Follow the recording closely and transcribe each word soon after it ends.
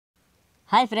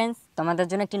Hi friends, তোমাদের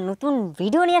জন্য একটি নতুন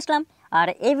ভিডিও নিয়ে আসলাম। আর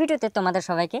এই ভিডিওতে তোমাদের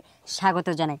সবাইকে স্বাগত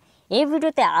জানাই। এই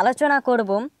ভিডিওতে আলোচনা করব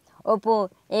ওপো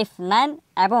F9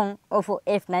 এবং ওপো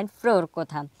F9 প্রোর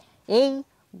কথা। এই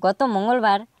গত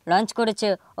মঙ্গলবার লঞ্চ করেছে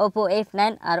ওপো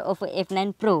F9 আর ওপো F9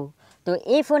 প্রো। তো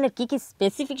এই ফোনের কী কী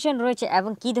স্পেসিফিকেশন রয়েছে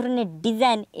এবং কী ধরনের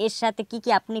ডিজাইন, এর সাথে কী কী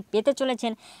আপনি পেতে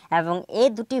চলেছেন এবং এই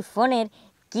দুটি ফোনের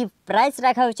কি প্রাইস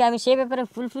রাখা হয়েছে, আমি সেই ব্যাপারে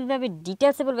ফুলফিলভাবে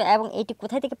ডিটেলসে বলবো এবং এইটি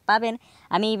কোথায় থেকে পাবেন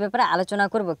আমি এই ব্যাপারে আলোচনা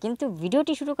করব। কিন্তু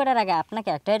ভিডিওটি শুরু করার আগে আপনাকে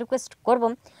একটাই রিকোয়েস্ট করব,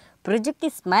 প্রযুক্তি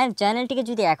স্মাইল চ্যানেলটিকে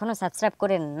যদি এখনও সাবস্ক্রাইব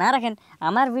করে না রাখেন,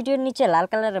 আমার ভিডিওর নিচে লাল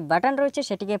কালারের বাটন রয়েছে,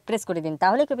 সেটিকে প্রেস করে দিন।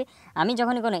 তাহলে কবে আমি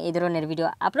যখনই কোনো এই ধরনের ভিডিও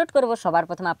আপলোড করব সবার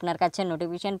প্রথমে আপনার কাছে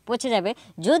নোটিফিকেশান পৌঁছে যাবে,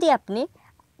 যদি আপনি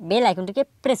বেল আইকনটিকে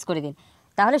প্রেস করে দিন।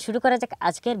 তাহলে শুরু করা যাক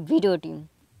আজকের ভিডিওটি।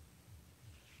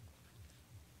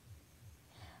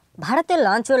 ভারতে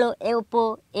লঞ্চ হলো ওপো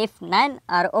F9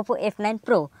 আর ওপো F9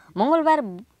 প্রো। মঙ্গলবার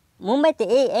মুম্বাইতে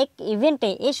এই এক ইভেন্টে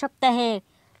এই সপ্তাহে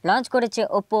লঞ্চ করেছে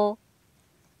ওপো।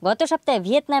 গত সপ্তাহে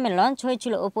ভিয়েতনামে লঞ্চ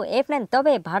হয়েছিল ওপো F9,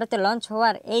 তবে ভারতে লঞ্চ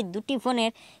হওয়ার এই দুটি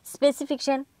ফোনের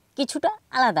স্পেসিফিকেশন কিছুটা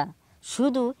আলাদা।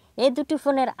 শুধু এই দুটি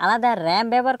ফোনের আলাদা র্যাম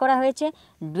ব্যবহার করা হয়েছে।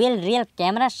 ডুয়েল রিয়েল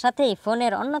ক্যামেরার সাথে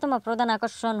ফোনের অন্যতম প্রধান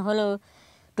আকর্ষণ হলো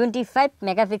 25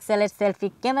 মেগাপিক্সেলের সেলফি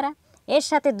ক্যামেরা। এর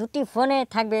সাথে দুটি ফোনে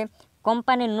থাকবে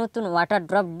কোম্পানির নতুন ওয়াটার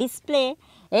ড্রপ ডিসপ্লে।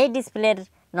 এই ডিসপ্লের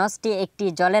নচটি একটি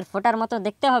জলের ফোঁটার মতো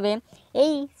দেখতে হবে।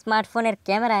 এই স্মার্টফোনের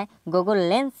ক্যামেরায় গুগল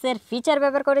লেন্সের ফিচার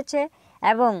ব্যবহার করেছে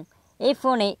এবং এই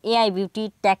ফোনে এআই বিউটি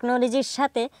টেকনোলজির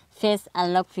সাথে ফেস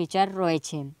আনলক ফিচার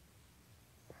রয়েছে।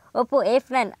 ওপো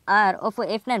F9 আর ওপো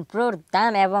F9 প্রোর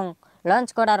দাম এবং লঞ্চ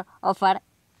করার অফার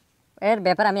এর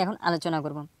ব্যাপারে আমি এখন আলোচনা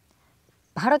করব।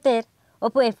 ভারতের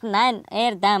ওপো F9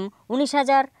 এর দাম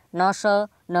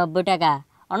 19,990 টাকা।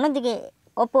 অন্যদিকে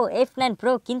ওপো F9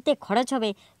 প্রো কিনতে খরচ হবে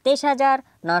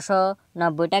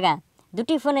 23,990 টাকা।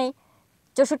 দুটি ফোনে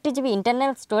 64 জিবি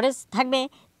ইন্টারনাল স্টোরেজ থাকবে।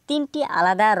 3টি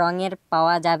আলাদা রঙের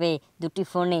পাওয়া যাবে দুটি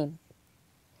ফোনে।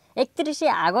 31শে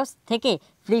আগস্ট থেকে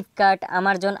ফ্লিপকার্ট,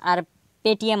 আমাজন আর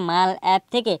পেটিএম মাল অ্যাপ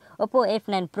থেকে ওপো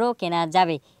F9 প্রো কেনা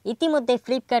যাবে। ইতিমধ্যে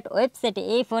ফ্লিপকার্ট ওয়েবসাইটে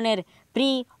এই ফোনের প্রি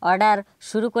অর্ডার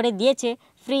শুরু করে দিয়েছে।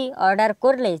 ফ্রি অর্ডার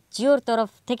করলে জিওর তরফ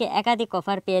থেকে একাধিক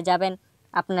অফার পেয়ে যাবেন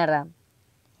আপনারা।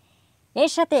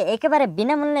 এর সাথে একেবারে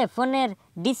বিনামূল্যে ফোনের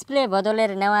ডিসপ্লে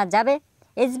বদলের নেওয়া যাবে।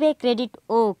 এসবিআই ক্রেডিট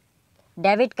ও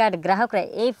ডেবিট কার্ড গ্রাহকরা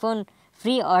এই ফোন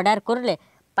ফ্রি অর্ডার করলে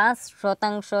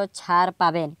 5% ছাড়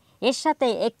পাবেন। এর সাথে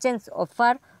এক্সচেঞ্জ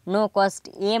অফার, নো কস্ট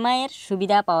ইএমআইয়ের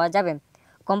সুবিধা পাওয়া যাবে।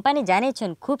 কোম্পানি জানিয়েছেন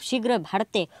খুব শীঘ্রই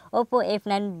ভারতে ওপো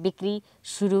F9 বিক্রি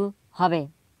শুরু হবে।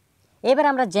 এবার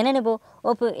আমরা জেনে নেব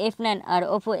ওপো F9 আর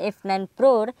ওপো F9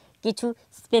 প্রোর কিছু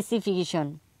স্পেসিফিকেশন।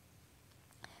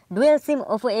 ডুয়েল সিম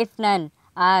ওপো F9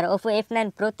 আর Oppo F9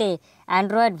 প্রোতে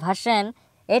Android version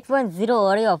 8.0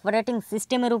 Oreo operating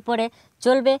সিস্টেমের উপরে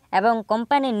চলবে এবং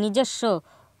কোম্পানির নিজস্ব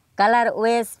কালার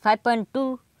ওএস 5.2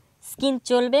 স্ক্রিন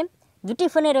চলবে। দুটি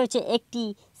ফোনে রয়েছে একটি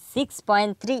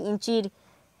 6.3 ইঞ্চির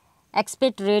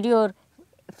এক্সপেক্ট রেডিওর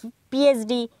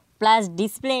PSD প্লাস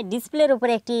ডিসপ্লের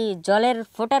উপরে একটি জলের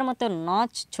ফোঁটার মতো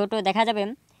নচ ছোট দেখা যাবে।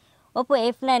 ওপো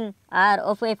F9 আর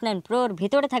ওপো F9 প্রোর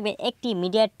ভিতরে থাকবে একটি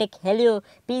মিডিয়াটেক হেলিও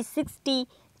P60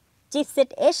 চিপসেট।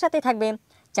 এর সাথে থাকবে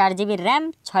 4 জিবি র্যাম,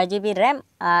 6 জিবি র্যাম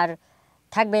আর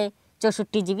থাকবে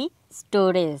 64 জিবি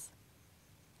স্টোরেজ।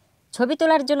 ছবি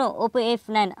তোলার জন্য ওপো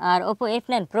F9 আর ওপো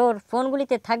F9 প্রোর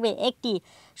ফোনগুলিতে থাকবে একটি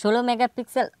 16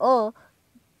 মেগাপিক্সেল ও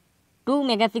 2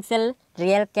 মেগাপিক্সেল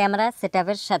রিয়েল ক্যামেরা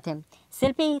সেটআপের সাথে।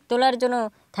 সেলফি তোলার জন্য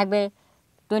থাকবে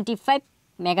 25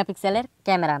 মেগাপিক্সেলের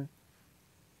ক্যামেরা।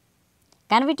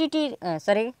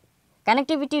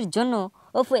 কানেক্টিভিটির জন্য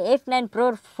ওপো F9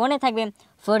 প্রোর ফোনে থাকবে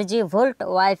 4G volt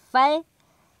wifi,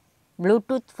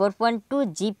 Bluetooth 4.2,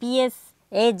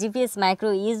 GPS micro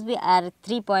USB আর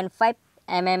 3.5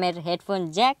 mm এর হেডফোন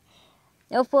জ্যাক।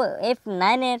 ওপো F9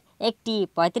 এর একটি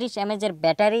 35 mAh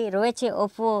ব্যাটারি রয়েছে।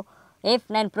 ওপো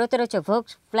F9 প্রোতে রয়েছে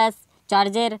ভোক্স প্লাস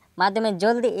চার্জের মাধ্যমে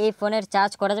জলদি এই ফোনের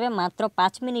চার্জ করা যাবে মাত্র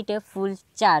 5 মিনিটে ফুল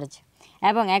চার্জ,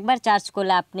 এবং একবার চার্জ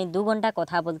করলে আপনি 2 ঘন্টা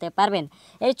কথা বলতে পারবেন।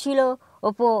 এই ছিল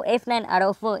ওপো F9 আর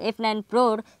ওপো F9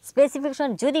 প্রোর স্পেসিফিকেশন।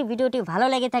 যদি ভিডিওটি ভালো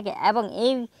লেগে থাকে এবং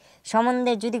এই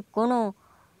সম্বন্ধে যদি কোনো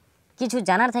কিছু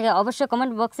জানার থাকে অবশ্যই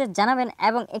কমেন্ট বক্সে জানাবেন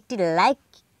এবং একটি লাইক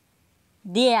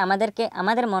দিয়ে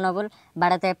আমাদের মনোবল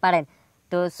বাড়াতে পারেন।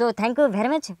 তো থ্যাংক ইউ ভেরি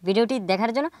মাচ ভিডিওটি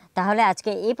দেখার জন্য। তাহলে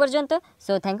আজকে এই পর্যন্ত।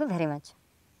 Thank you very much.